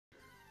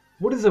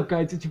What is up,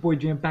 guys? It's your boy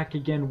Jam back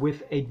again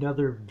with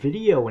another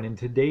video, and in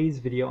today's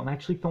video I'm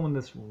actually filming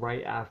this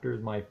right after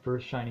my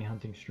first shiny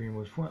hunting stream,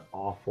 which went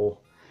awful.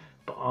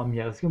 But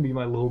yeah, it's gonna be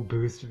my little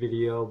boost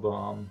video.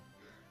 But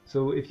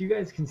so if you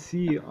guys can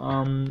see,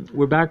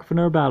 we're back for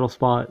another battle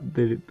spot,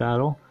 the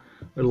battle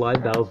or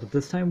live battles, but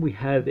this time we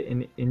have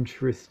an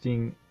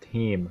interesting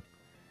team.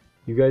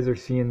 You guys are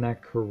seeing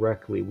that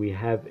correctly. We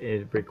have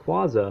a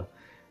Rayquaza,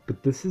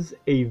 but this is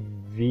a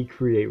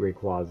V-Create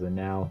Rayquaza.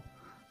 Now,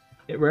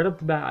 right off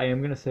the bat, I am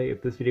going to say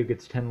if this video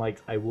gets 10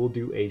 likes, I will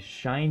do a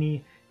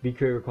shiny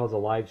V-Create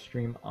Rayquaza live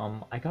stream.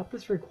 I got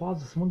this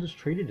Rayquaza, someone just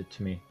traded it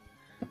to me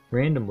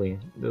randomly.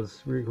 That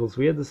was really cool. So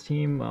we had this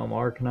team,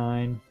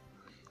 Arcanine.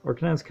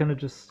 Arcanine's kind of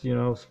just, you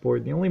know,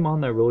 sport. The only mon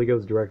that really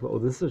goes direct. Oh,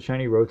 this is a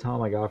shiny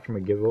Rotom I got from a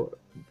giveaway,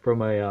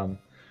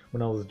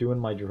 when I was doing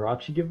my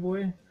Jirachi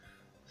giveaway.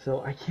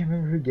 So I can't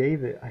remember who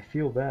gave it. I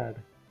feel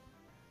bad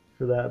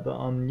for that, but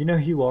you know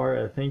who you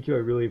are. Thank you. I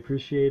really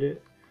appreciate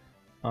it.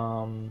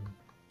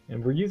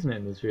 And we're using it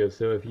in this video.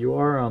 So if you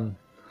are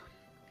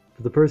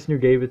for the person who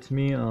gave it to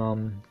me,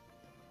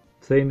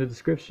 say in the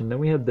description. Then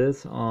we have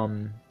this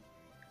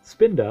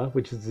Spinda,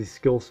 which is the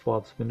skill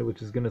swap Spinda,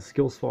 which is gonna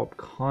skill swap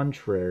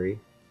Contrary.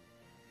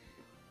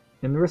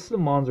 And the rest of the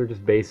mons are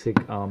just basic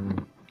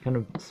kind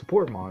of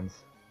support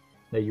mons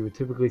that you would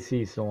typically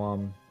see.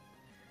 So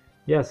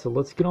yeah, so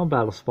let's get on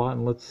Battle Spot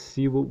and let's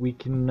see what we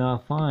can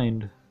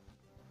find.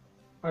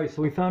 Alright,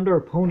 so we found our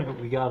opponent.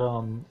 We got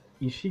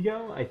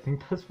Ishigo, I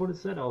think that's what it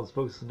said. I was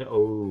supposed to.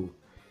 Oh,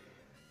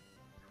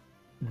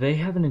 they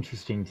have an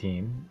interesting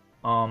team.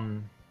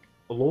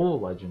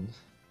 Alola Legends,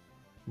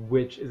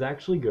 which is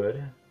actually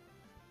good,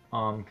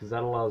 because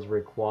that allows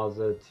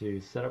Rayquaza to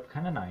set up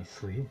kind of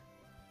nicely.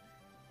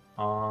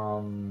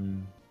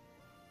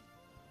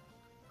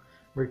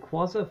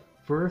 Rayquaza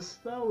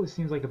first though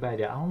seems like a bad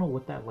idea. I don't know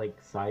what that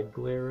like side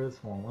glare is.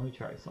 Hold on, let me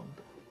try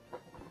something.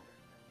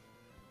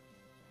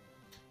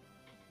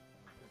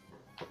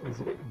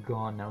 Is it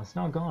gone now? It's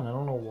not gone. I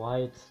don't know why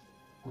it's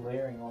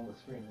glaring on the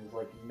screen. There's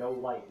like no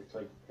light. It's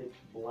like pitch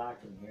black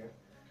in here.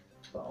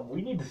 But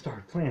we need to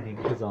start planning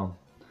because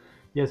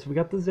yeah, so we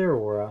got the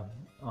Zeraora.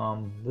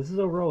 This is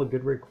overall a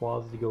good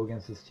Rayquaza to go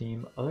against this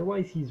team.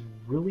 Otherwise, he's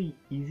really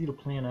easy to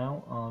plan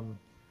out.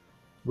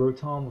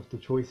 Rotom with the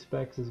choice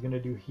specs is gonna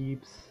do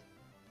heaps.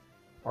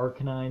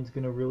 Arcanine's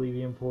gonna really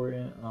be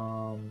important.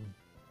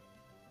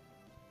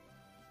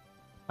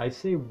 I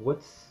say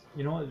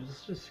you know what,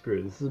 just screw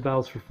it. This is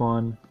battles for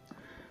fun.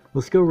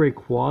 Let's go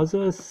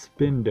Rayquaza,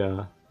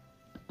 Spinda.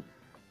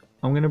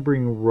 I'm gonna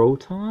bring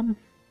Rotom.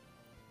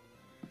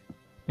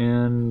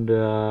 And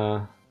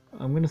I'm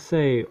gonna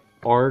say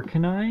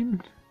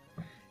Arcanine.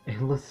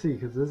 And let's see,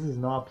 because this is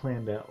not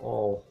planned at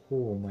all.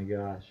 Oh my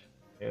gosh.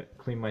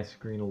 Clean my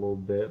screen a little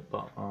bit,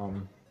 but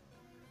so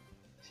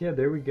yeah,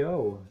 there we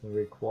go. The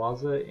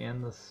Rayquaza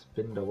and the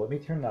Spinda. Let me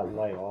turn that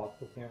light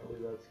off. Apparently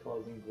that's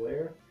causing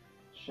glare.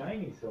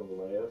 Shiny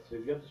Silverleo, so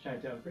he's got the shiny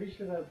tail. I'm pretty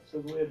sure that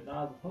Silverleo did not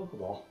have a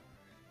Pokeball.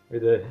 Or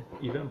the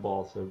event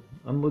ball, so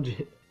I'm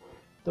legit.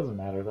 Doesn't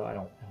matter though, I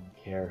don't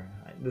care.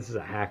 This is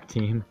a hack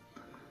team.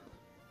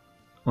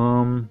 What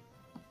I'm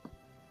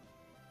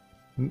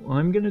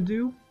gonna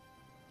do,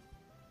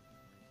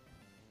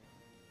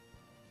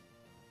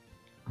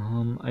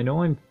 I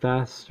know I'm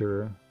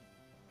faster.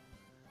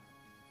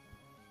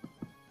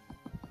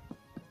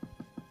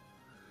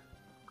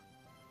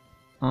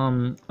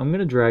 I'm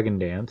gonna Dragon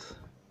Dance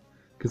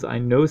because I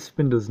know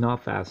Spinda's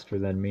not faster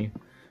than me,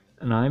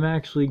 and I'm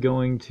actually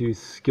going to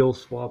skill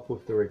swap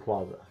with the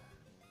Rayquaza.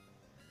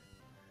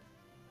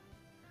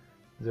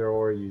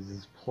 Zeraora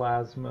uses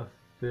Plasma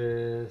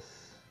Fist.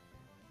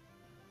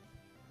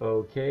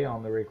 Okay,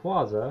 on the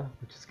Rayquaza,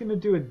 which is going to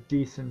do a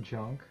decent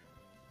chunk.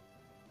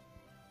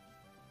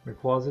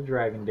 Rayquaza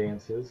Dragon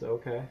Dances.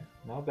 Okay,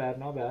 not bad,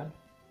 not bad.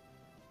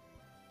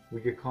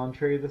 We get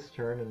Contrary this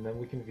turn, and then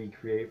we can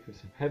V-Create for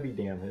some heavy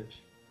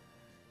damage.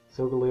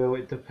 Solgaleo,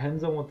 it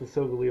depends on what the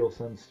Solgaleo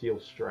Sunsteel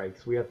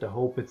strikes. We have to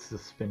hope it's the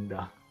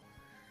Spinda.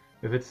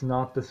 If it's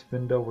not the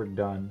Spinda, we're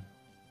done.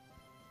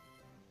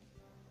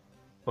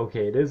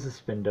 Okay, it is the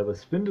Spinda, but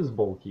Spinda's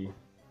bulky.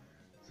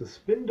 So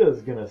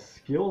Spinda's going to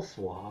skill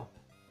swap.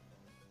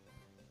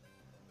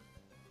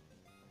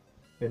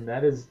 And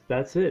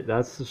that's it.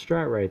 That's the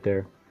strat right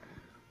there.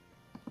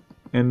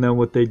 And then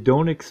what they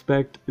don't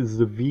expect is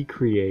the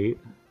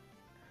V-Create.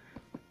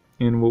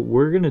 And what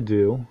we're going to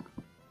do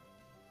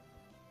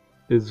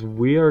is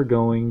we are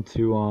going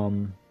to,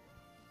 I'm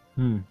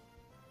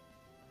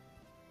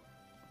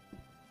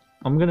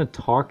going to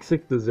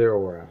Toxic the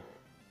Zeraora.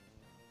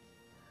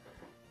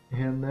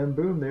 And then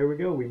boom, there we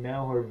go. We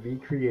now are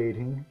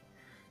V-Creating.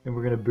 And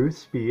we're going to boost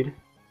speed.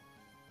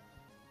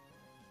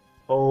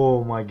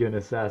 Oh my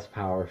goodness, that's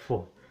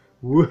powerful.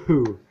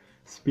 Woohoo!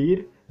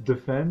 Speed,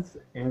 defense,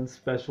 and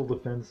special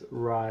defense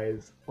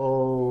rise.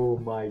 Oh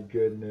my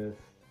goodness.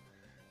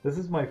 This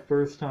is my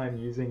first time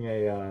using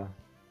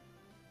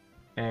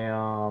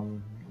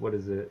what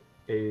is it?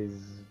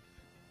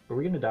 Are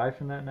we gonna die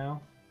from that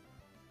now?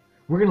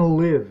 We're gonna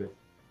live.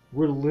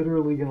 We're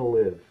literally gonna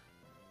live.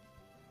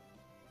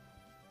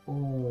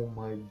 Oh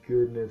my my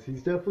goodness.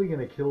 He's definitely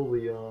gonna kill the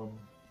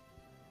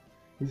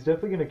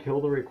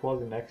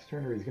Rayquaza next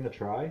turn, or he's gonna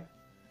try.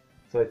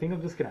 So I think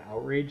I'm just gonna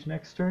outrage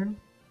next turn.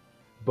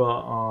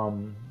 But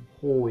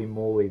holy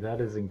moly,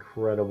 that is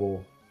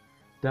incredible.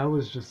 That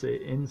was just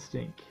an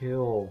instant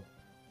kill.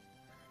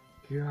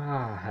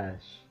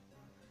 Gosh.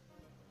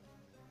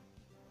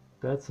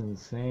 That's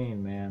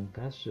insane, man.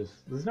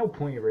 There's no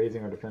point in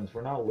raising our defense.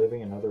 We're not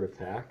living another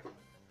attack.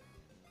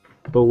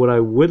 But what I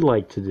would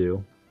like to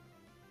do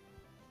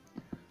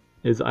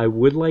is I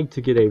would like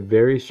to get a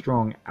very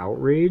strong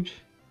outrage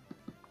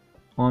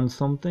on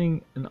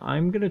something, and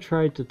I'm gonna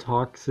try to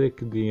toxic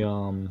the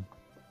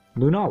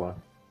Lunala.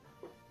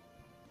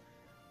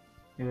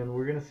 And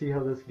we're gonna see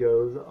how this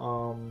goes.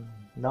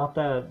 Not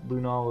that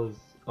Lunala's...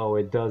 Oh,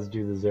 it does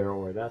do the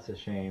Zeraora. That's a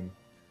shame.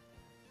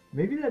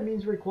 Maybe that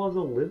means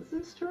Rayquaza lives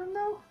this turn,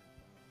 though?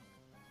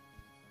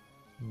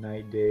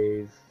 Night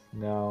Days.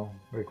 No,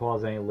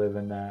 Rayquaza ain't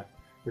living that.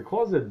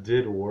 Rayquaza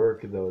did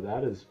work, though.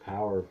 That is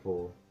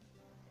powerful.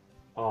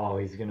 Oh,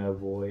 he's gonna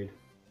avoid.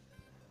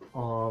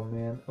 Oh,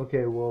 man.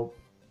 Okay, well...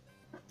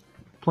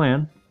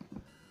 Plan.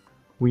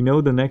 We know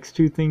the next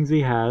two things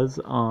he has.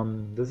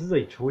 This is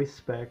a Choice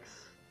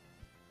Specs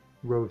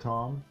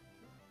Rotom.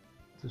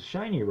 It's a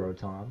shiny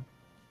Rotom.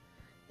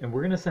 And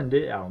we're gonna send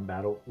it out in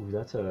battle. Ooh,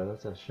 that's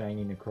a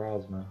shiny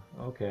Necrozma.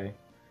 Okay.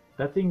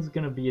 That thing's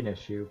gonna be an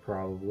issue,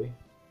 probably.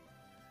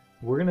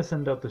 We're gonna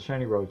send out the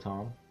shiny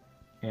Rotom.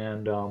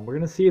 And we're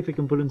gonna see if it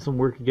can put in some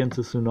work against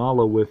the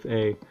Lunala with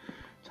a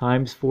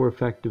 ×4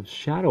 effective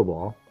Shadow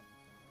Ball.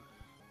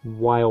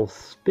 While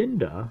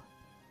Spinda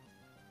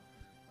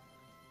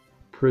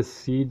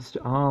proceeds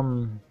to,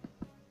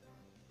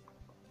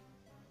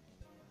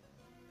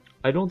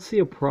 I don't see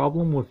a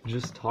problem with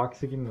just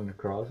toxicing the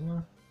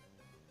Necrozma.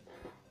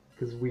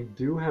 Because we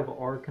do have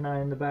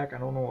Arcanine in the back. I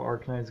don't know what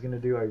Arcanine's going to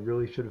do. I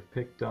really should have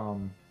picked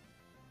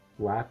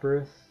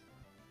Lapras.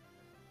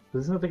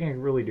 There's nothing I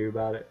can really do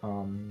about it.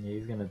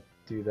 He's going to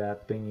do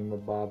that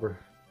thingy-mabobber.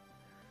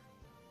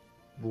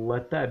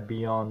 Let that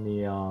be on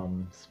the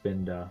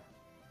Spinda.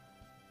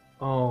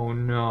 Oh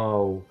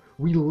no.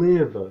 We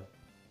live.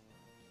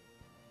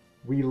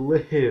 We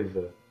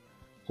live.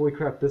 Holy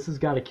crap, this has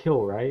got to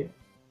kill, right?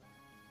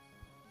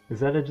 Is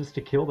that just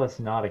a kill? That's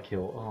not a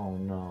kill. Oh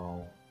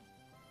no.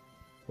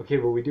 Okay,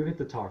 well we do hit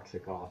the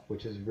Toxic off,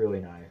 which is really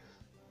nice.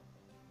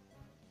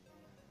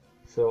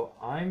 So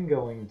I'm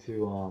going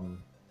to,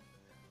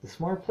 the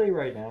smart play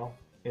right now,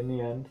 in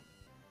the end,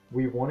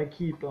 we want to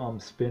keep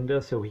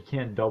Spinda so he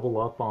can't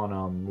double up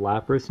on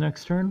Lapras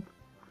next turn.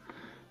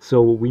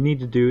 So what we need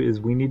to do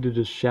is we need to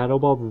just Shadow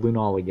Ball the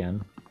Lunala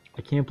again.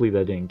 I can't believe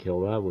that didn't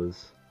kill. That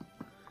was...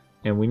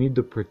 And we need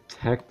to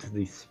protect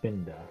the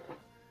Spinda.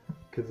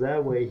 Because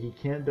that way he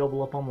can't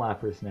double up on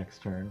Lapras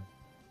next turn.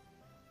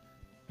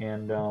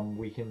 And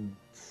we can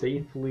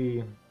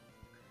safely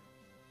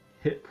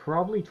hit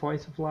probably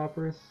twice with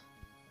Lapras.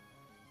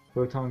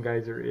 Rotom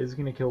Geyser is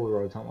going to kill the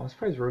Rotom. I'm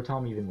surprised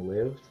Rotom even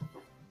lived.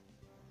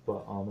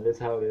 But it is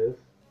how it is.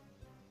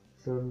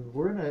 So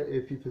we're in an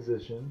iffy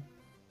position.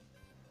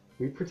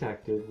 We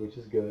protected, which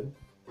is good.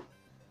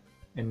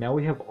 And now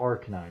we have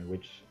Arcanine,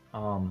 which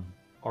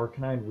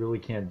Arcanine really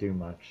can't do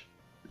much.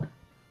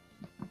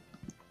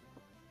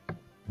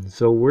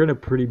 So we're in a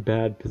pretty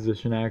bad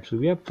position actually.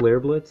 We have Flare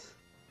Blitz,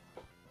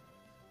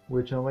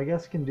 which I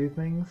guess can do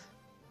things.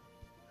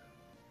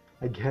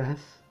 I guess.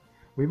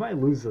 We might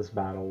lose this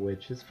battle,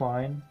 which is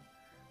fine.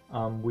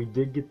 We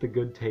did get the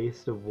good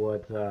taste of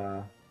what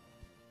a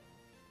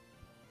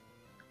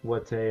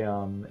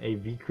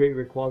V-Create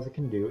Rayquaza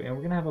can do, and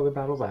we're gonna have other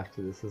battles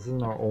after this. This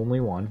isn't our only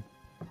one.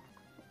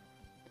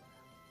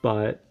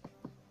 But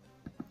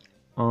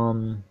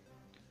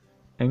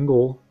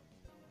Engel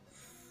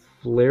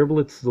Flare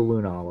Blitz the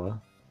Lunala,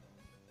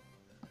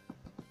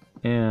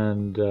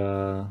 and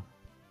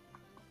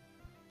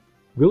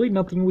really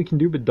nothing we can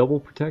do but double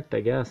protect,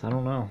 I guess. I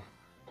don't know.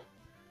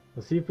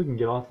 Let's see if we can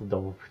get off the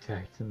double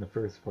protect in the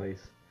first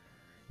place.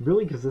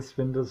 Really, because this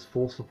Spin does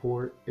full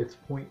support, its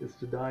point is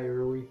to die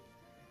early.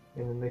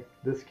 And in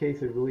this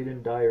case, it really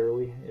didn't die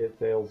early. It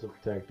fails to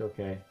protect.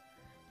 Okay.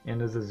 And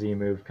there's a Z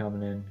move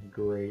coming in.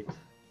 Great.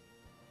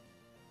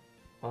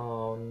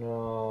 Oh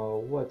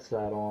no. What's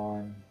that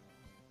on?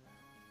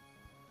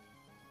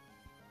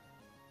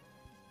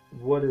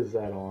 What is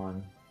that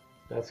on?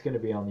 That's going to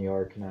be on the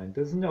Arcanine.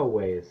 There's no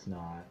way it's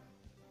not.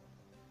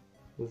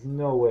 There's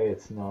no way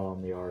it's not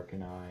on the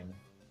Arcanine.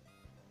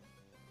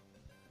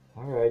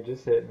 Alright,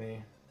 just hit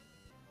me.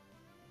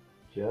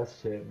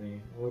 Just hit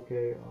me.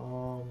 Okay,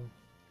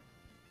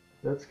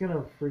 that's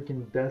gonna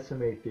freaking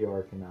decimate the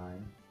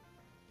Arcanine.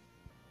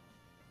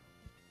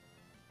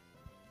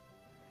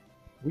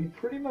 We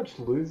pretty much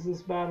lose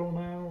this battle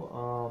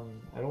now.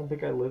 I don't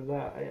think I live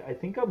that. I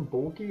think I'm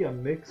bulky,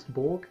 I'm mixed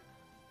bulk.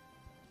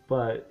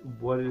 But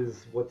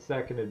what's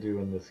that gonna do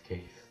in this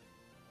case?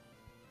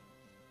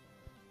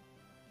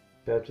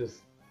 That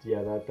just,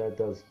 yeah, that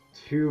does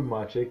too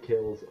much. It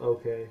kills.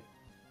 Okay.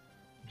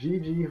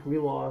 GG, we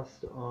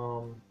lost.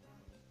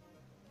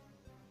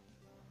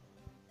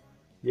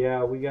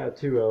 Yeah, we got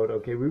 2 out.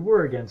 Okay, we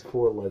were against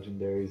 4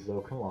 legendaries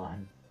though, come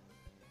on.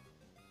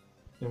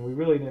 And we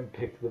really didn't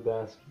pick the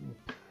best.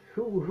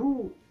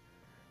 Who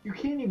you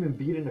can't even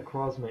beat an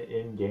Necrozma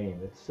in game.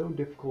 It's so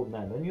difficult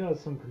now. Then you have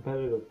some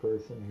competitive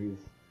person who's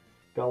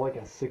got like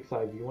a 6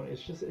 IV1.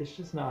 It's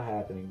just not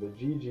happening. But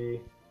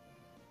GG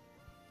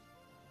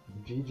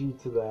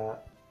to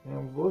that.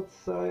 And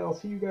I'll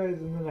see you guys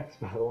in the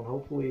next battle, and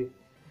hopefully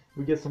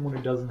we get someone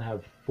who doesn't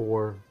have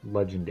 4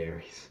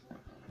 legendaries.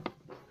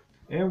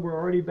 And we're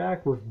already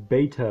back with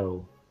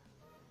Beto.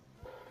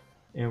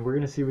 And we're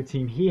gonna see what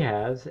team he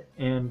has.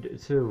 And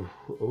so,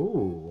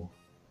 ooh.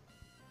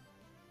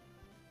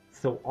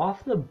 So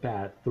off the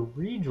bat,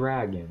 3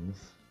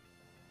 dragons,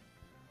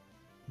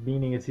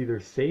 meaning it's either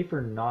safe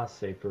or not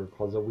safe for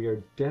Rayquaza. We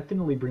are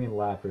definitely bringing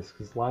Lapras,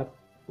 because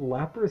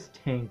Lapras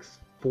tanks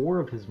 4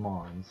 of his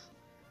Mons.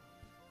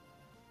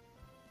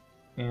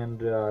 And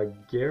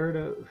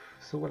Gyarados,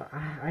 so what?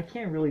 I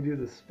can't really do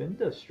the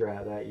Spinda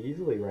strat that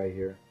easily right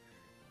here.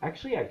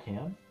 Actually, I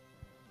can.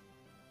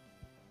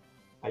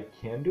 I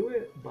can do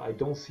it, but I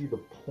don't see the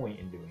point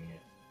in doing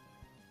it.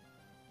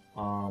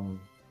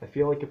 I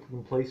feel like if we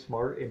can play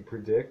smart and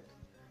predict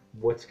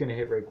what's going to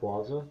hit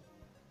Rayquaza,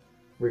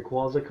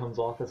 Rayquaza comes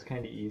off as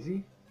kind of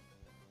easy.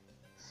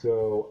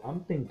 So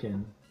I'm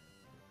thinking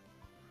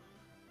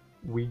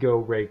we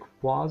go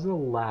Rayquaza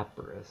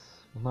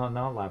Lapras. No,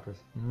 not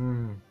Lapras.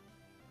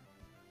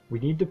 We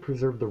need to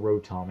preserve the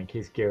Rotom in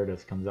case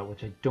Gyarados comes out,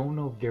 which I don't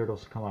know if Gyarados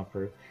will come out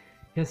first.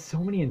 He has so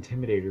many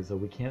Intimidators though,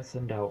 we can't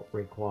send out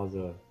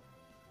Rayquaza.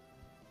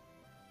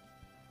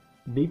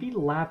 Maybe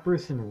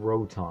Lapras and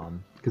Rotom,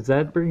 because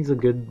that brings a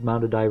good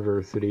amount of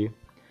diversity.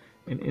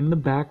 And in the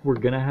back, we're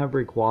going to have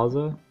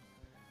Rayquaza.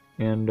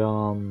 And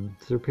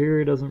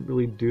Serperior doesn't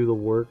really do the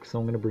work, so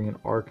I'm going to bring an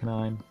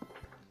Arcanine.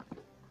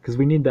 Because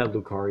we need that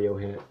Lucario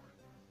hit.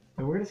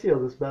 And we're going to see how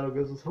this battle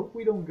goes. Let's hope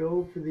we don't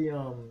go for the,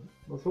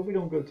 let's hope we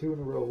don't go 2 in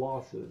a row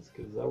losses,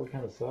 because that would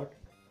kind of suck.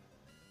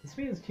 This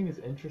man's team is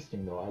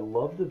interesting, though. I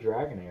love the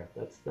Dragonair.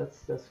 That's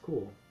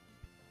cool.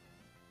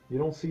 You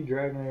don't see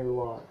Dragonair a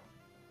lot.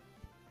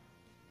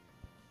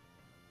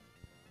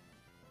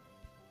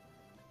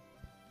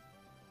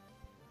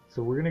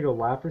 So we're going to go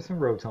Lapras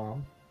and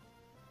Rotom.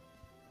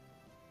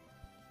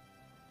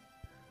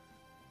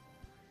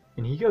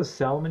 And he goes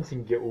Salamence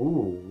and get.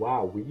 Ooh,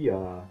 wow, we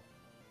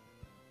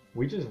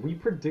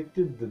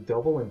predicted the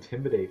double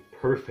Intimidate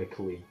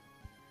perfectly.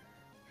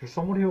 For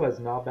someone who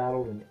has not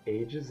battled in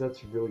ages,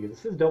 that's really good.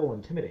 This is double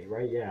Intimidate,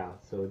 right? Yeah,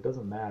 so it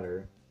doesn't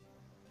matter.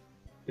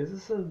 Is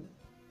this a...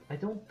 I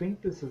don't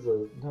think this is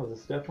a... No,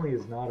 this definitely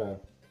is not a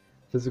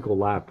physical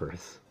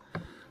Lapras.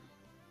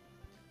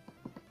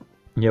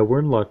 Yeah, we're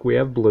in luck. We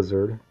have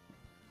Blizzard.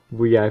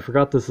 I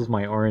forgot this is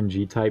my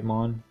RNG type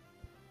mon.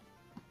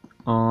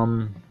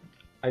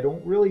 I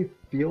don't really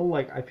feel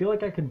like... I feel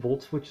like I could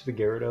Volt Switch the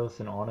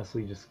Gyarados and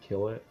honestly just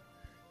kill it.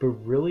 But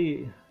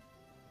really...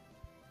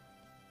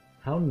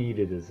 How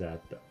needed is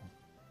that, though?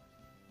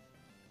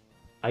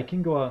 I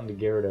can go out into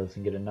Gyarados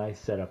and get a nice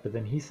setup, but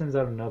then he sends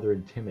out another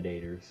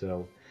Intimidator,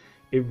 so...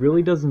 It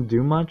really doesn't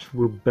do much.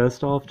 We're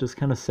best off just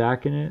kind of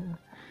sacking it,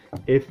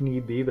 if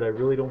need be, but I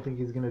really don't think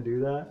he's going to do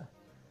that.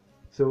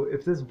 So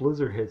if this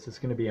Blizzard hits, it's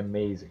going to be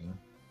amazing.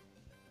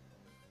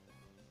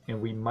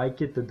 And we might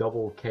get the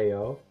double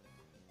KO.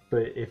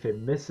 But if it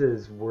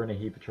misses, we're in a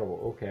heap of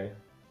trouble. Okay.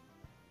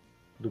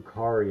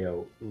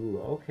 Lucario.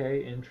 Ooh,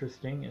 okay.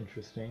 Interesting,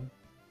 interesting.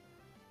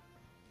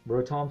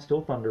 Rotom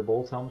still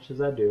Thunderbolts. How much does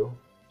that do?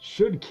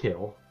 Should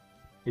kill.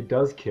 It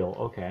does kill.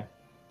 Okay.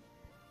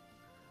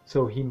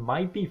 So he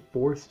might be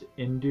forced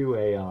into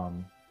a...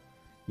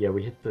 Yeah,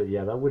 we hit the...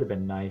 Yeah, that would have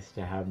been nice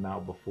to have him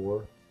out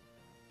before.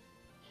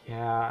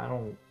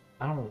 Yeah,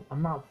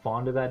 I'm not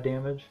fond of that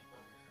damage.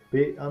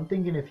 But I'm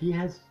thinking if he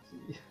has...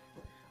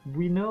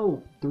 We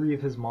know 3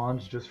 of his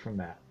Mons just from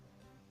that.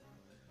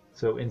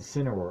 So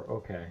Incineroar,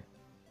 okay.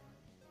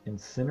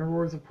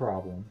 Incineroar's a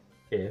problem.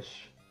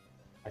 Ish.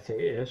 I say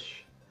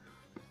ish.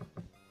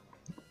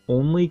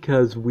 Only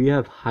because we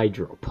have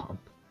Hydro Pump.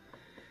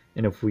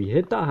 And if we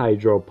hit the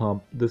Hydro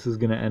Pump, this is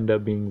going to end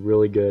up being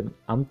really good.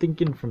 I'm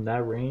thinking from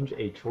that range,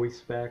 a Choice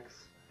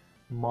Specs,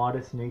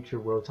 Modest Nature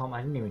Rotom.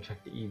 I didn't even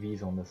check the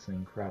EVs on this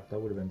thing. Crap, that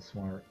would have been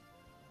smart.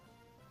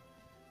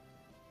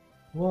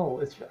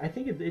 Well, I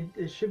think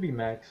it should be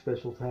max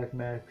special attack,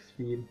 max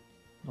speed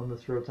on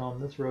this Rotom.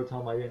 This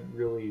Rotom I didn't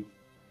really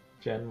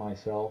gen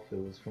myself.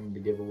 It was from the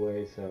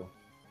giveaway, so...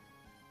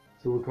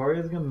 So Lucario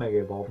is going to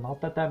Mega Evolve.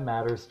 Not that that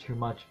matters too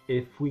much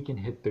if we can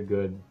hit the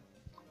good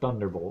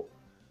Thunderbolt.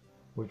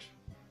 Which,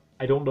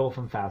 I don't know if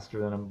I'm faster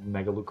than a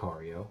Mega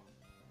Lucario.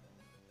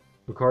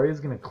 Lucario is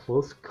going to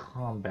close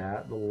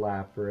combat the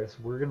Lapras.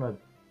 We're going to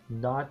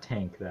not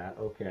tank that.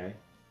 Okay.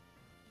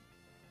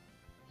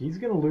 He's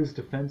going to lose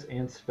defense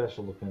and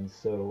special defense.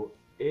 So,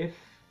 if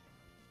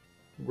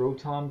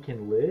Rotom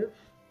can live,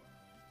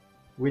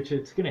 which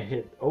it's going to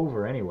hit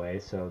over anyway,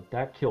 so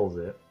that kills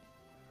it.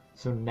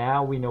 So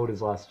now we know what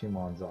his last 2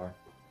 Mons are.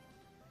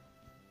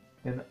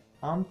 And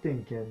I'm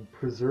thinking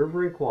Preserve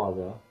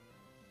Rayquaza.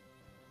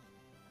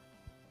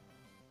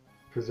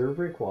 Preserve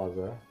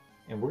Rayquaza.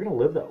 And we're gonna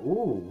live that.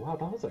 Ooh, wow,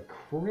 that was a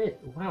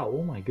crit. Wow,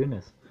 oh my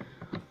goodness.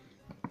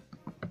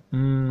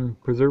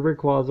 Preserve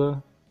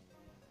Rayquaza.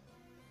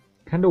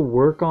 Kind of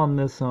work on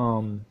this,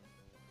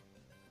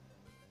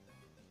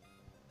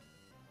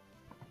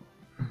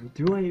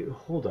 do I,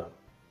 hold up.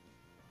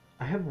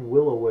 I have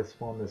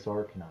Will-O-Wisp on this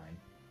Arcanine.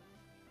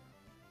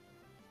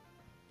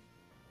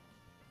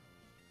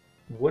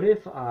 What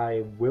if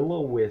I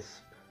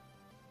Will-O-Wisp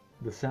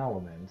the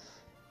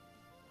Salamence?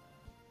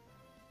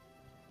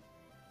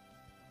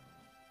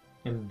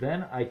 And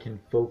then I can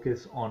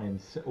focus on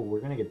oh, we're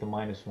gonna get the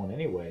 -1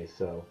 anyway,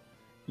 so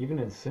even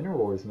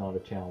Incineroar is not a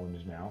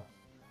challenge now.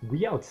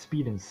 We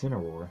outspeed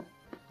Incineroar.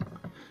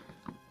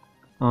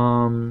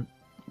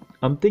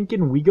 I'm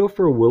thinking we go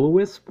for a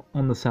Will-O-Wisp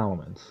on the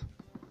Salamence.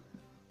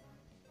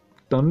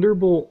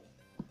 Thunderbolt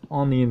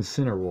on the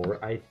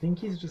Incineroar. I think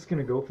he's just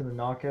gonna go for the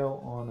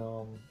knockout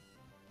on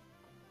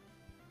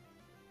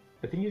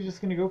I think he's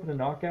just gonna go for the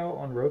knockout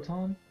on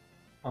Rotom.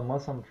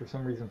 Unless I'm for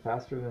some reason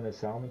faster than his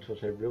Salamence,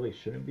 which I really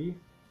shouldn't be.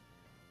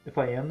 If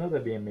I am though,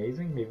 that'd be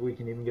amazing. Maybe we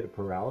can even get a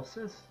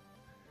paralysis.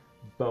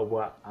 But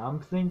what I'm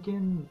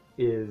thinking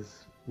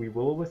is we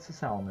Will-O-Wisp the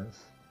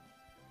Salamence.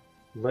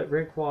 Let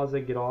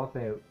Rayquaza get off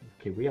and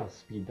okay, we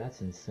outspeed,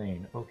 that's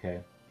insane.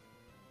 Okay.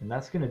 And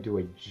that's gonna do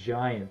a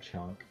giant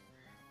chunk.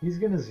 He's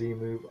gonna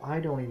Z-move. I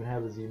don't even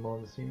have a Z-Mo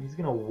on this team. He's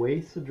gonna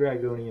waste the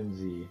Dragonium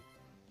Z.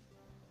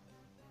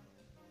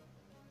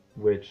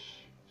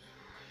 Which,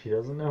 if he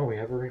doesn't know, we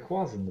have a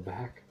Rayquaza in the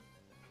back.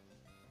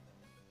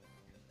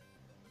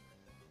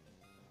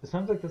 At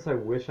times like this, I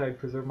wish I'd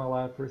preserved my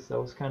Lapras. That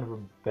was kind of a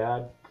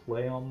bad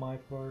play on my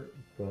part,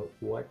 but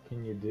what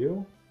can you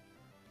do?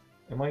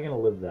 Am I gonna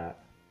live that?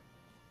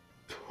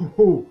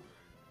 But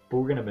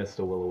we're gonna miss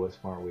the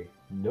Will-O-Wisp, aren't we?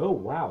 No,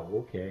 wow,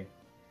 okay.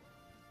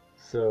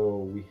 So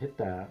we hit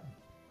that.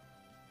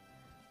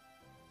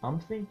 I'm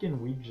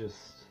thinking we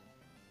just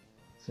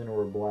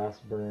Incineroar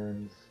Blast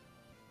Burns.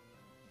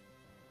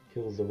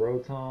 Kills the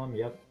Rotom,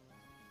 yep.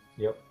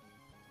 Yep.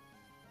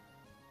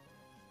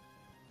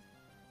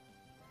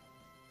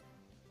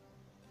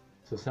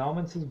 So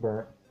Salamence is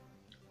burnt.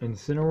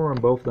 Incineroar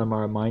and both of them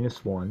are at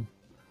 -1.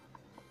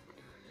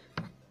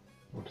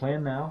 The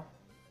plan now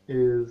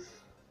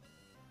is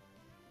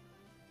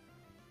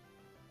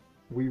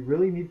we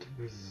really need to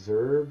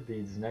preserve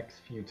these next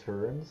few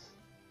turns.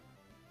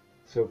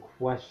 So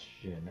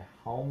question,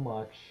 how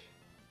much...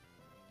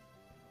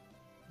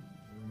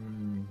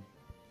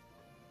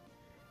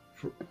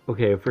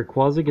 Okay, if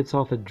Rayquaza gets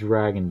off a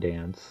Dragon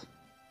Dance,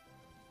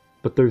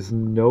 but there's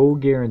no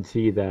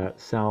guarantee that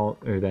that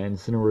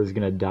Incineroar is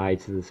gonna die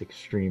to this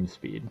extreme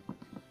speed.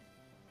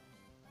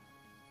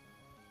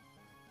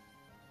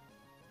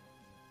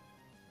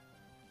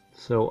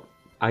 So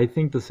I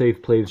think the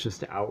safe play is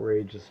just to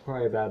Outrage. It's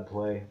probably a bad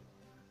play.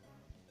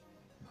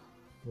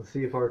 Let's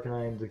see if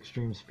Arcanine's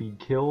extreme speed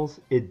kills.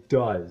 It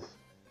does.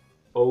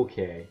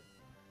 Okay.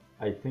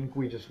 I think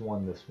we just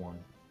won this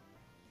one.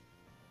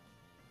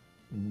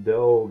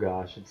 No,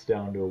 gosh, it's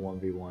down to a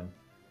 1v1.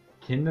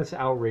 Can this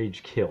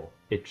Outrage kill?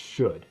 It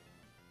should.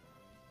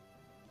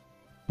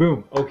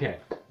 Boom. Okay.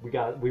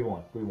 We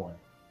won.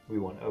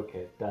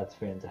 Okay, that's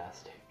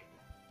fantastic.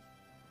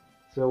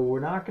 So we're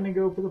not going to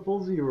go for the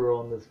full 0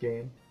 on this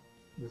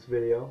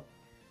video.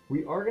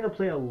 We are going to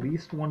play at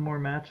least one more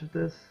match of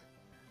this.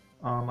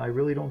 I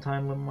really don't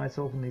time limit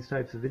myself in these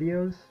types of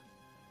videos.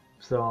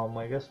 So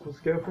I guess let's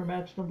go for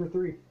match number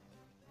 3.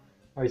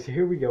 Alright, so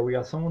here we go. We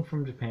got someone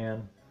from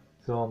Japan.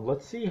 So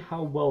let's see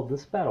how well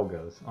this battle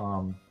goes.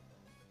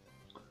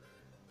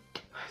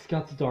 He's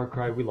got the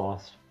Darkrai. We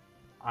lost.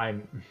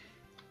 I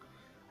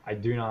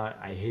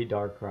hate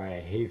Darkrai.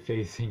 I hate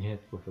facing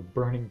it with a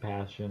burning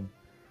passion.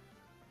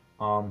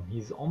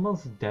 He's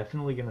almost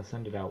definitely gonna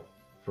send it out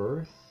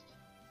first.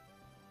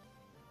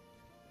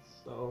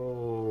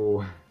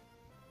 So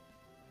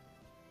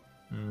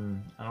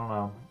I don't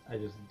know. I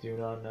just do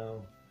not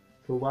know.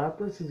 So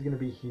Lapras is gonna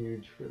be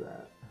huge for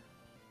that.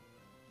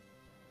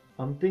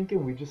 I'm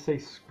thinking we just say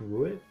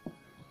screw it.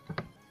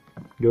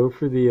 Go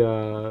for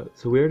the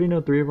so we already know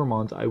 3 of our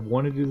mons. I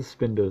want to do the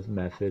spin dose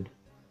method.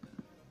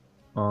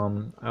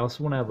 I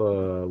also want to have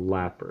a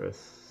Lapras.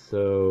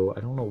 So I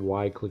don't know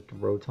why I clicked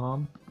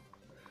Rotom.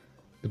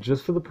 But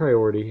just for the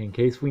priority, in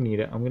case we need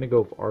it, I'm gonna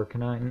go with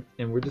Arcanine,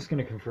 and we're just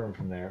gonna confirm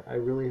from there. I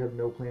really have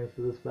no plans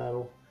for this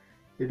battle.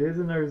 It is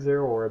another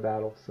Zeraora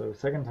battle, so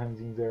second time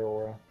using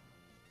Zeraora.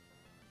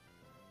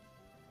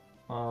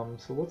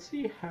 So let's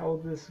see how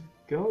this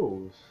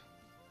goes.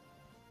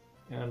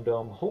 And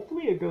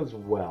hopefully it goes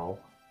well.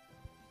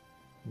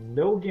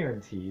 No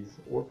guarantees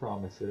or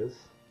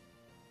promises.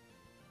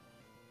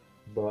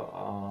 But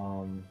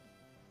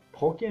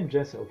Palkia and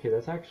Genesect, okay,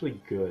 that's actually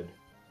good.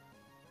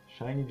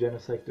 Shiny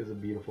Genesect is a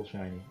beautiful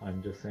shiny.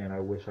 I'm just saying I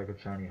wish I could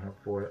shiny hunt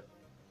for it.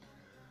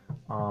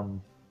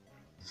 So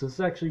this is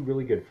actually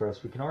really good for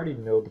us. We can already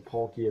know the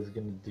Palkia is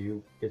going to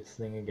do its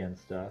thing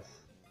against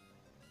us.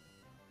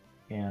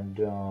 And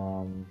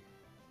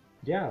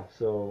yeah,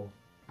 so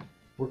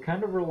we're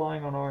kind of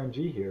relying on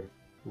RNG here.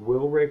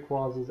 Will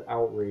Rayquaza's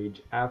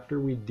Outrage after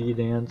we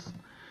D-Dance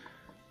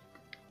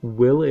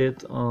Will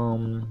it,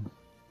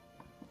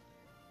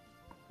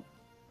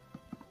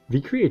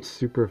 V-Create's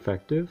super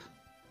effective.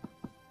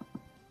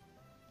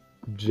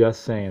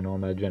 Just saying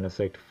on that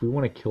Genesect. If we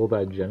want to kill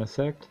that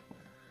Genesect.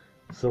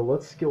 So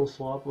let's skill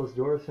swap. Let's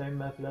do our same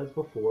method as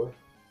before.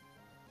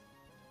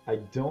 I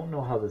don't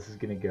know how this is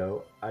going to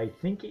go. I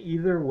think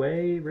either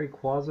way,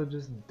 Rayquaza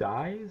just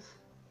dies.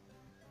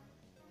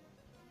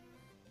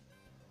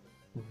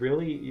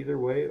 Really, either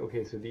way?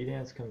 Okay, so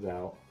D-Dance comes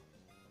out.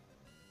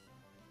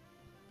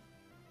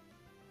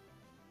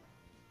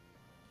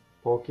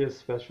 Palkia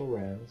Special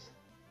Rens.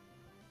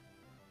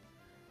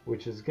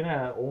 Which is going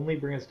to only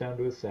bring us down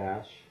to a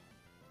Sash.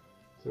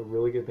 It's a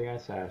really good thing I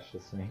sashed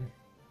this thing.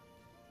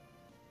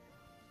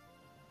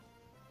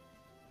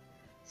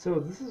 So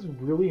this is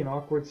really an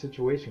awkward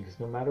situation because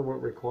no matter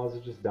what,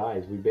 Rayquaza just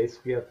dies. We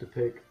basically have to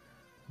pick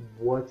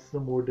what's the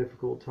more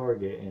difficult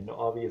target, and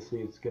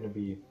obviously it's going to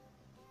be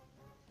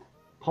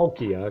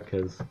Palkia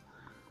because...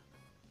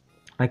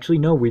 Actually,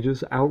 no, we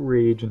just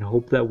Outrage and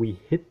hope that we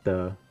hit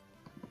the...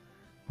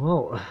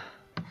 Well...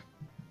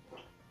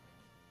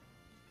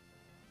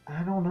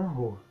 I don't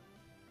know.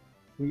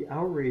 We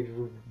Outrage,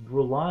 we're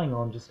relying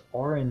on just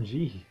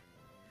RNG.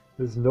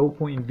 There's no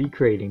point in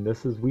V-Creating.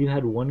 We've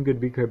had one good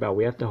V-Create battle.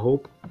 We have to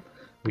hope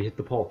we hit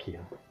the Palkia.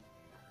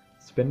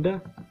 Spin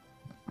deck?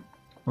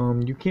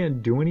 You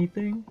can't do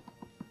anything?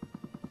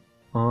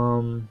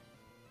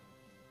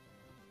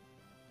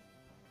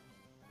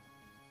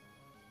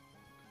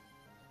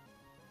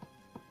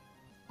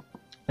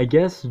 I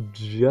guess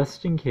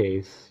just in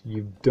case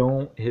you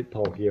don't hit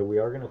Palkia, we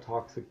are going to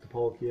Toxic the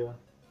Palkia.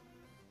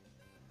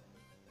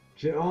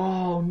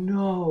 Oh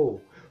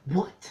no!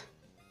 What?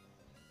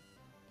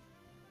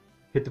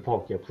 Hit the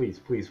Palkia, please,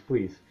 please,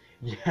 please.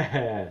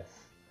 Yes!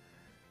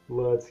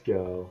 Let's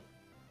go.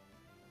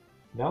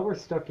 Now we're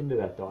stuck into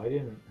that though. I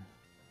didn't...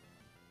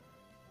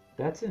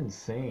 That's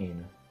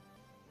insane.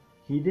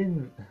 He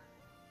didn't...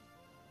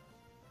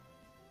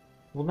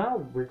 Well,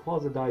 now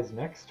Rayquaza dies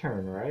next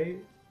turn,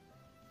 right?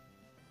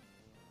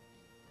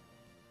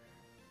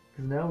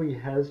 Because now he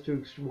has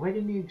to... Why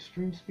didn't he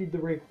Extreme Speed the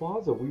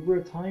Rayquaza? We were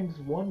at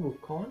 ×1 with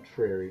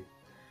Contrary.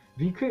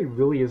 V-Create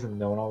really isn't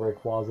known on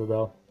Rayquaza,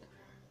 though.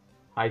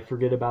 I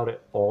forget about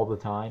it all the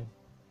time.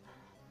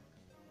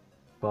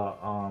 But,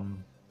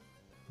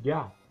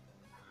 yeah.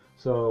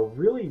 So,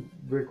 really,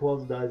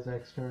 Rayquaza dies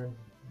next turn.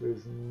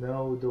 There's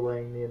no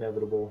delaying the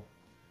inevitable.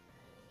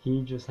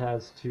 He just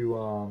has to,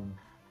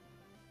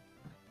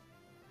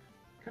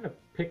 kind of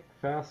pick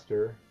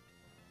faster.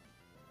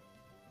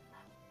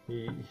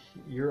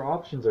 Your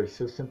options are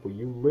so simple.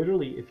 You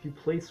literally, if you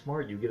play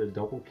smart, you get a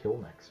double kill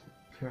next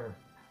turn.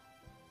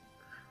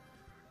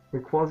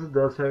 Rayquaza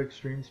does have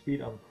extreme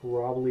speed. I'm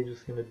probably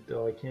just gonna...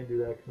 Oh, I can't do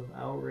that because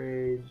I'm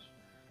Outrage.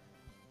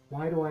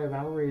 Why do I have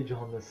Outrage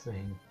on this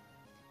thing?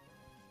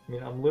 I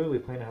mean, I'm literally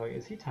playing how...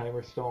 Is he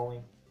timer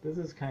stalling? This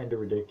is kind of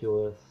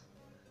ridiculous.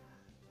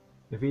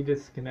 If he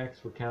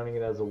disconnects, we're counting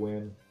it as a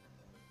win.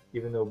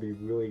 Even though it'd be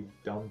really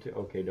dumb to...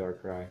 Okay,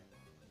 Darkrai.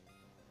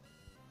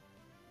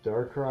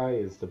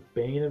 Darkrai is the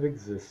bane of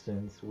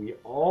existence. We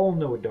all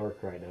know what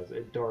Darkrai does.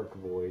 It Dark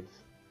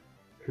Voids.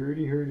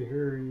 Hurdy, hurdy,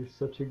 hurdy. You're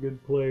such a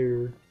good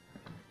player.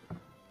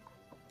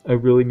 I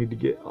really need to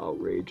get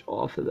Outrage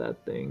off of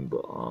that thing,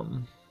 but,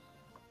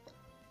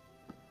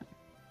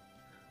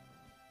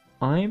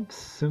 I'm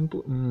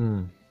simply...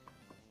 I'm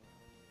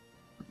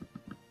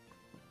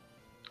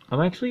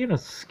actually gonna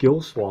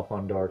skill swap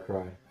on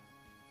Darkrai.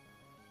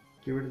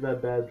 Get rid of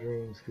that Bad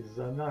Dreams, because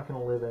I'm not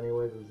gonna live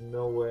anyway. There's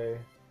no way.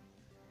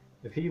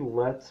 If he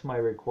lets my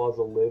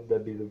Rayquaza live,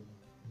 that'd be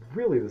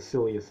really the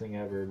silliest thing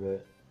ever,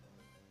 but...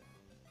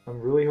 I'm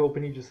really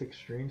hoping he just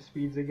Extreme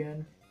Speeds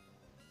again.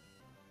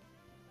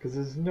 Because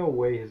there's no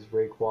way his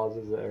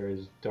Rayquaza's or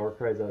his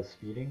Darkrai's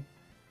outspeeding.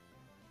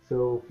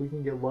 So if we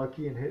can get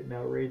lucky and hit an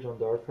Outrage on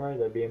Darkrai,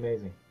 that'd be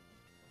amazing.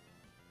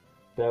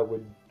 That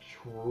would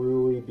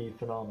truly be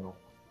phenomenal.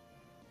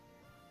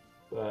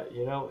 But,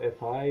 you know,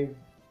 if I...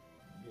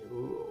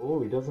 Oh,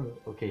 he doesn't...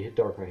 Okay, hit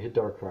Darkrai, hit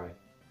Darkrai.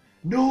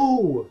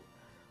 No!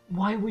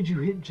 Why would you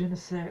hit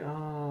Genesect?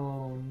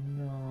 Oh,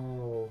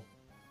 no.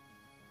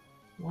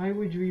 Why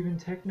would you even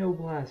Techno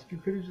Blast? You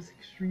could have just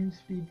Extreme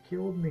Speed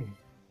killed me.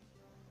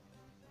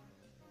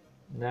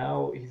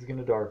 Now he's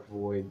gonna Dark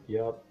Void.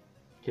 Yep.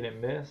 Can it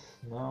miss?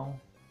 No.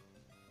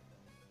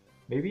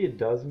 Maybe it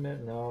does miss.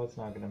 No, it's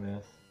not gonna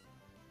miss.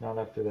 Not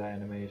after that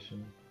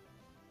animation.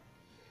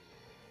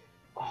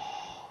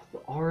 Oh, the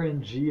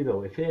RNG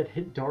though. If it had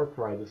hit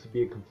Darkrai, this would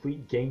be a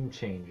complete game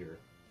changer.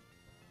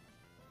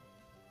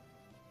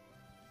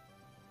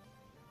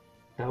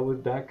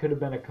 That could have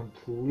been a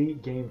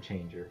complete game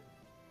changer.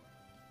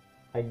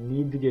 I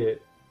need to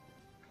get...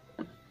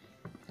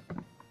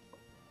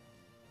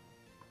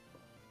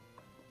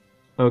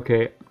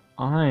 Okay,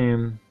 I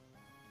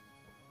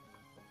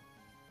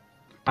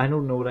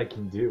don't know what I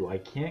can do. I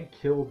can't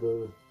kill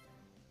the...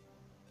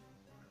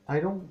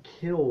 I don't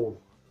kill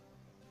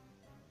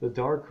the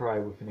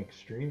Darkrai with an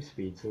Extreme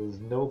Speed, so there's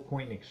no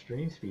point in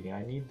Extreme Speeding.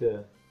 I need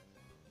to...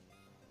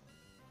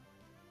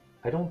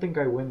 I don't think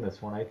I win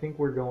this one. I think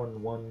we're going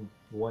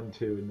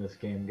 1-2 in this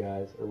game,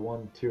 guys. Or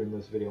 1-2 in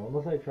this video.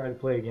 Unless I try to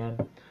play again.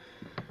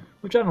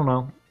 Which I don't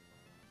know.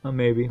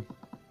 Maybe.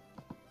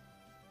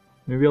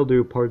 Maybe I'll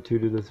do part 2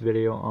 to this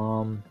video.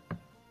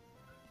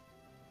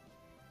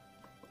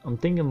 I'm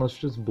thinking let's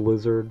just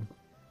Blizzard.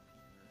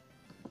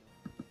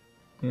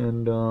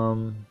 And,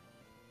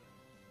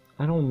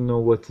 I don't know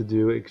what to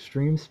do.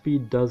 Extreme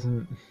Speed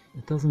doesn't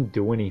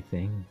do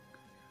anything.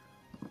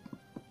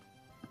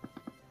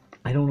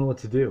 I don't know what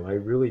to do.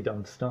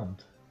 I'm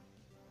stumped.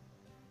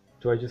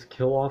 Do I just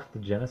kill off the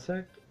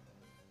Genesect?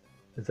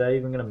 Is that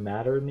even going to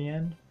matter in the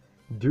end?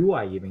 Do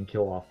I even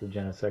kill off the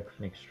Genesect with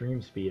an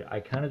Extreme Speed? I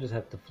kind of just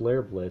have to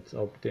Flare Blitz.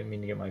 Oh, didn't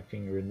mean to get my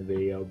finger in the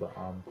video, but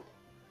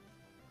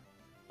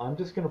I'm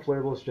just going to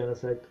Flare Blitz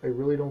Genesect. I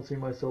really don't see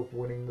myself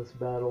winning this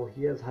battle.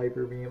 He has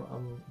Hyper Beam.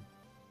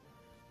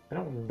 I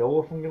don't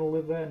know if I'm going to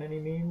live that in any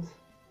means.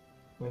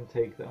 I'm going to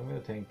take that. I'm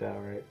going to tank that,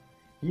 right?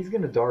 He's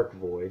going to Dark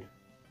Void.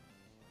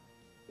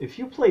 If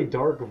you play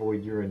Dark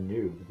Void, you're a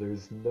noob.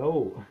 There's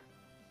no...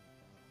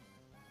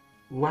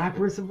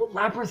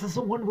 Lapras is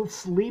the one with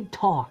Sleep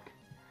Talk.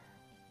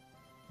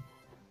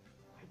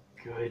 My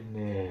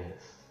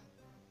goodness.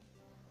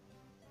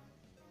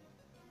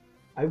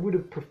 I would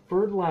have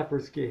preferred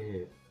Lapras get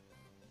hit.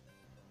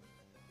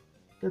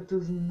 That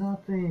does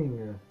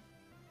nothing.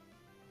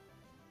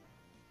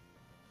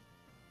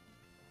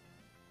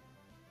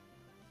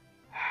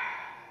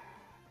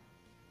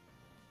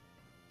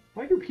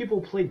 Why do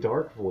people play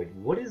Dark Void?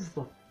 What is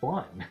the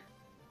fun?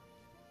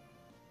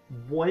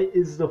 What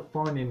is the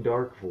fun in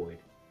Dark Void?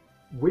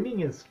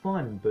 Winning is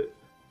fun, but...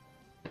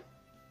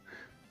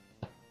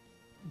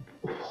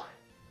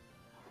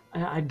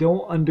 I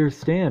don't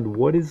understand.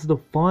 What is the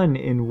fun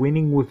in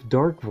winning with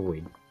Dark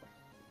Void?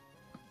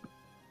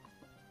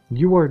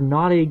 You are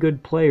not a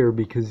good player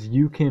because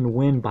you can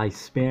win by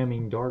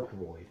spamming Dark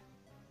Void.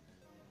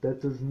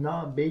 That does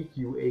not make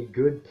you a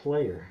good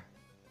player.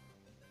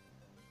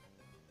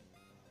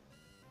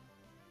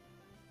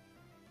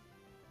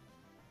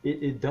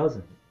 It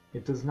doesn't.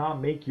 It does not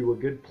make you a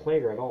good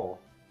player at all.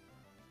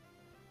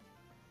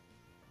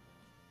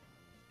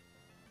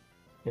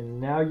 And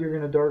now you're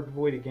going to Dark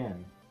Void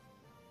again.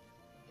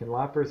 Can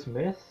Lapras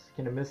miss?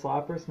 Can it miss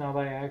Lapras now that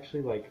I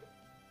actually, like...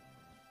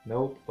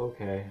 Nope,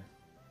 okay.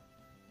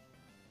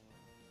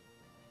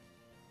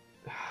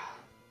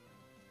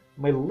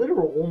 My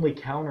literal only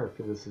counter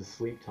for this is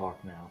Sleep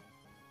Talk now.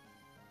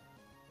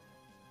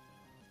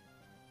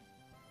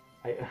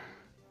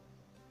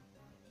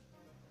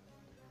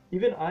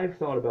 Even I've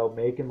thought about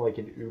making like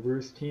an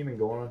Ubers team and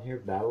going on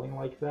here battling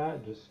like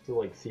that just to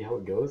like see how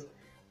it goes.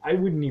 I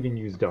wouldn't even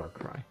use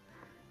Darkrai.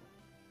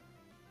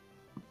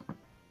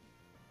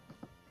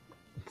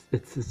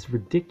 It's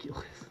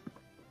ridiculous.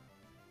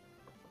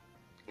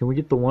 Can we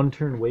get the one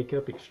turn wake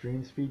up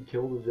extreme speed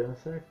kill the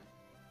Genesect?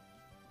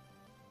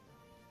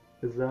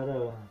 Is that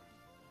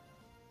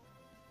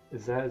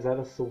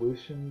a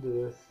solution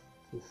to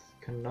this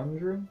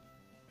conundrum?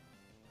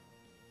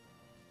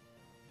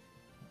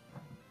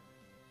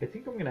 I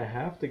think I'm gonna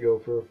have to go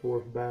for a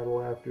fourth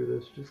battle after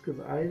this, just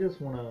because I don't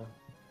want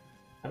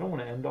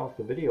to end off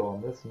the video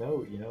on this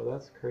note. You know,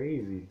 that's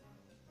crazy.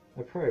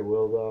 I probably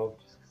will though.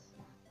 Just 'cause,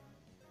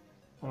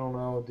 I don't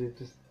know, dude.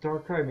 Just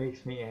Darkrai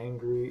makes me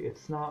angry.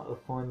 It's not a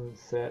fun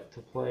set to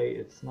play.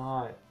 It's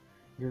not.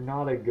 You're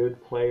not a good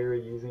player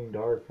using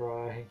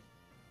Darkrai.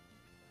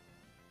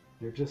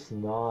 You're just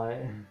not.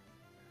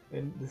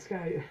 And this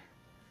guy.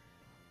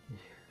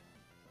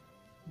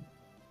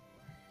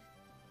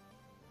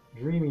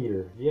 Dream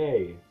Eater,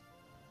 yay.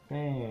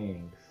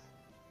 Thanks.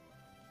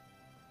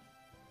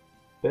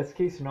 Best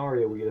case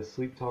scenario, we get a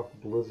Sleep Talk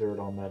Blizzard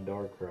on that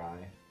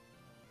Darkrai.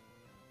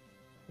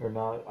 Or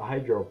not, a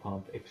Hydro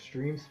Pump,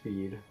 Extreme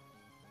Speed,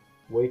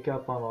 Wake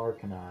Up on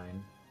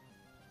Arcanine,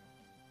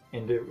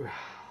 and it...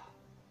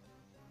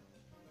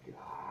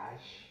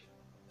 Gosh.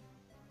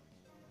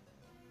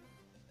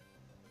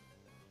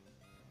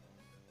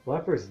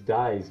 Lapras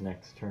dies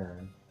next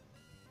turn.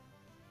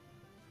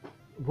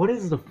 What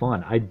is the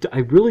fun? I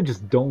really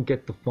just don't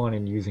get the fun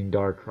in using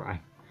Darkrai.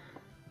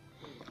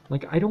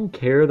 Like, I don't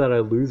care that I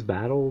lose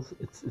battles.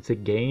 It's a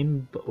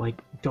game, but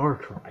like,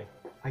 Darkrai.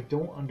 I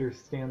don't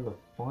understand the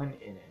fun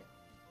in it.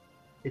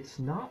 It's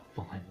not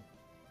fun.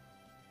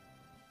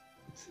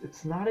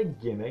 It's not a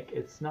gimmick.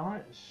 It's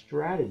not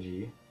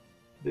strategy.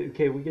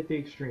 Okay, we get the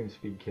extreme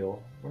speed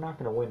kill. We're not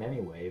going to win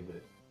anyway,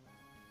 but...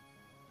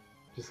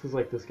 Just because,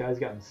 like, this guy's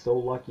gotten so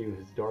lucky with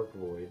his Dark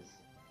Voids.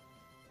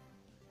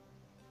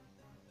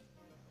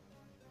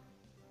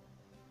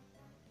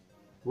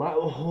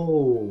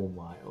 Oh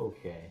my,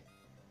 okay.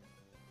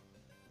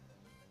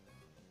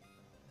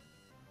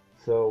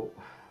 So,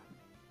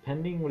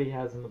 pending what he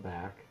has in the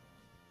back,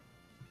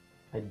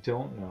 I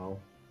don't know.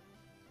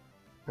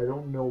 I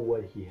don't know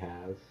what he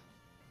has.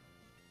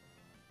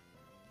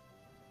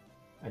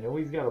 I know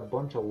he's got a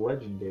bunch of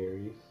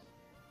legendaries.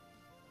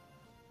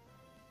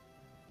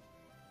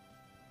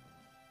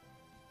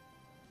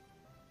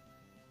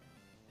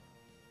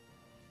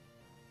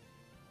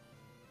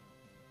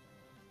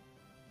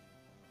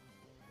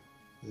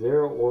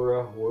 Zero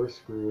Aura, we're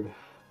screwed.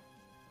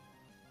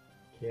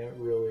 Can't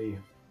really...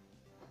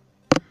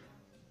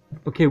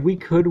 Okay, we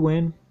could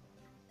win.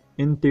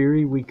 In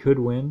theory, we could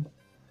win.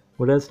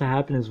 What has to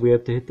happen is we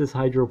have to hit this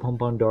Hydro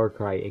Pump on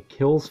Darkrai. It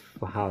kills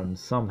Hound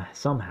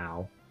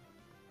somehow.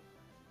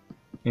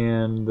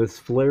 And this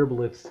Flare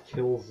Blitz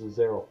kills the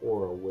Zero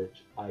Aura,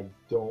 which I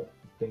don't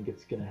think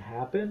it's going to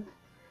happen.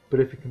 But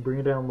if it can bring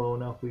it down low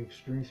enough, we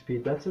Extreme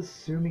Speed. That's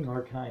assuming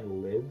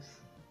Arcanine lives.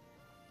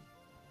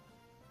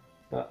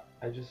 But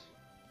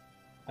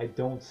I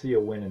don't see a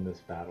win in this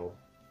battle.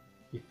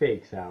 He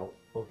fakes out.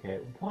 Okay,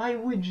 why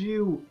would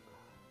you...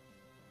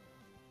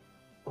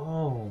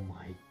 Oh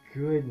my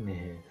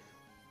goodness.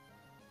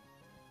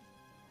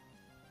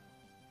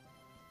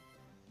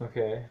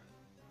 Okay.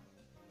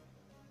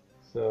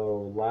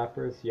 So,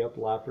 Lapras, yep,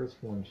 Lapras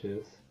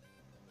flinches.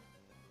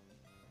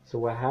 So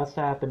what has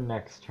to happen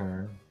next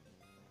turn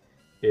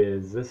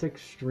is this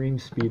Extreme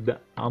Speed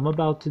that I'm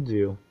about to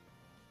do.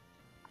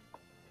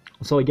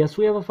 So I guess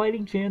we have a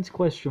fighting chance,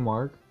 question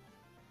mark.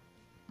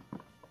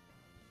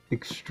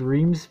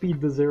 Extreme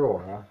Speed the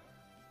Zeraora.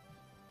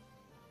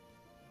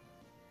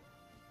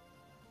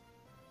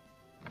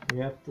 We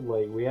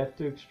have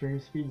to Extreme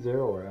Speed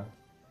Zeraora.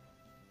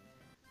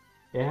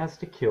 It has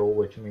to kill,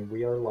 which, I mean,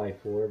 we are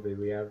Life Orb,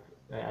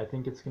 but I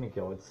think it's gonna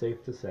kill, it's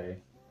safe to say.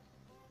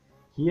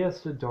 He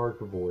has to Dark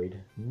Void,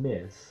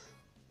 miss.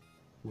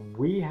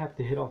 We have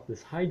to hit off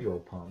this Hydro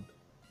Pump,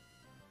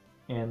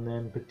 and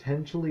then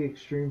potentially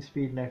Extreme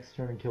Speed next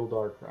turn and kill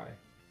Darkrai.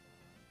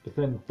 But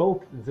then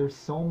there's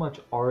so much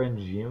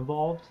RNG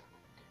involved,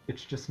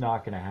 it's just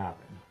not gonna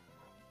happen.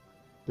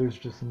 There's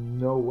just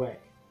no way.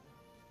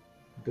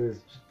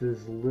 There's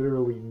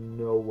literally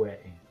no way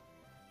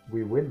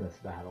we win this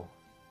battle.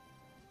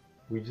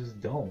 We just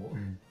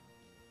don't.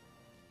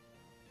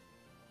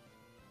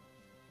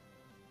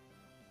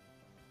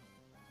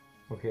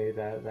 Okay,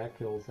 that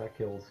kills.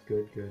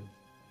 Good.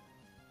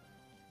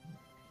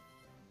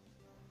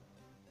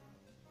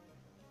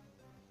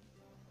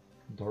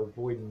 Dark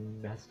Void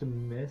has to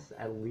miss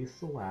at least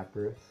the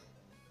Lapras.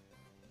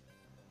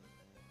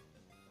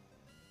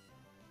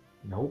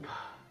 Nope.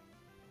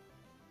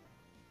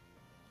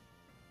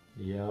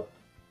 Yep.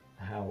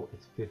 How?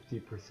 It's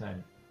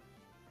 50%.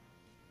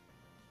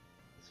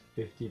 It's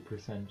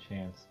 50%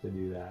 chance to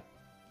do that.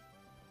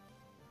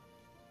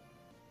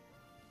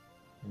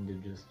 And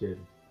it just did.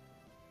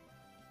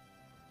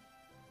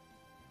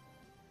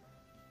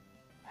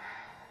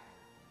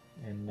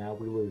 And now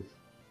we lose.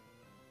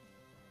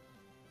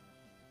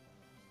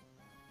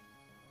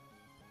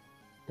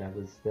 That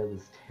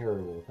was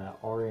terrible.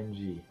 That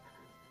RNG.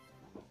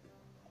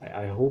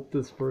 I hope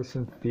this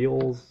person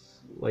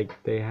feels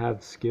like they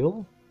have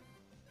skill.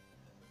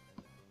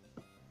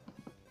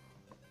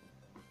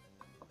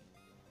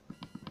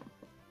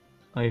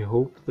 I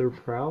hope they're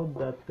proud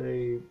that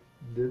they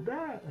did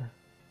that.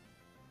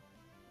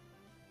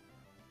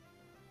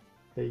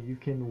 That you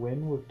can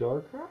win with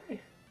Darkrai.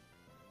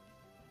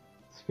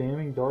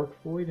 Spamming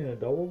Dark Void in a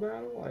double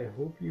battle. I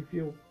hope you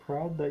feel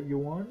proud that you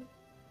won.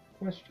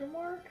 Question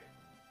mark?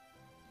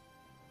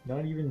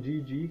 Not even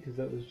GG because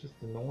that was just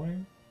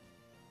annoying.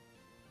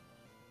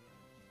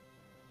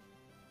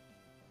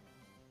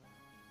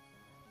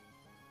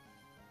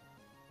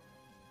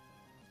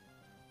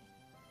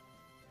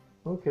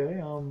 Okay,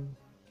 so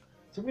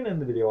I'm gonna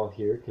end the video off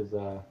here because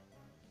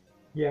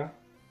yeah,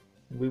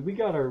 we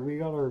got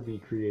our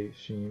V-Create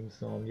stream.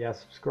 So yeah,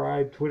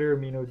 subscribe, Twitter,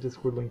 Amino,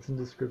 Discord, links in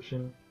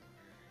description.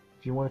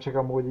 If you want to check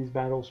out more of these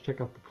battles,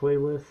 check out the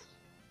playlist.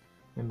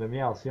 And then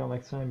yeah, I'll see y'all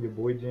next time. Your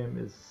boy Jim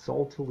is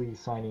saltily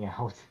signing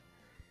out.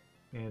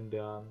 And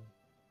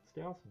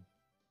stay awesome.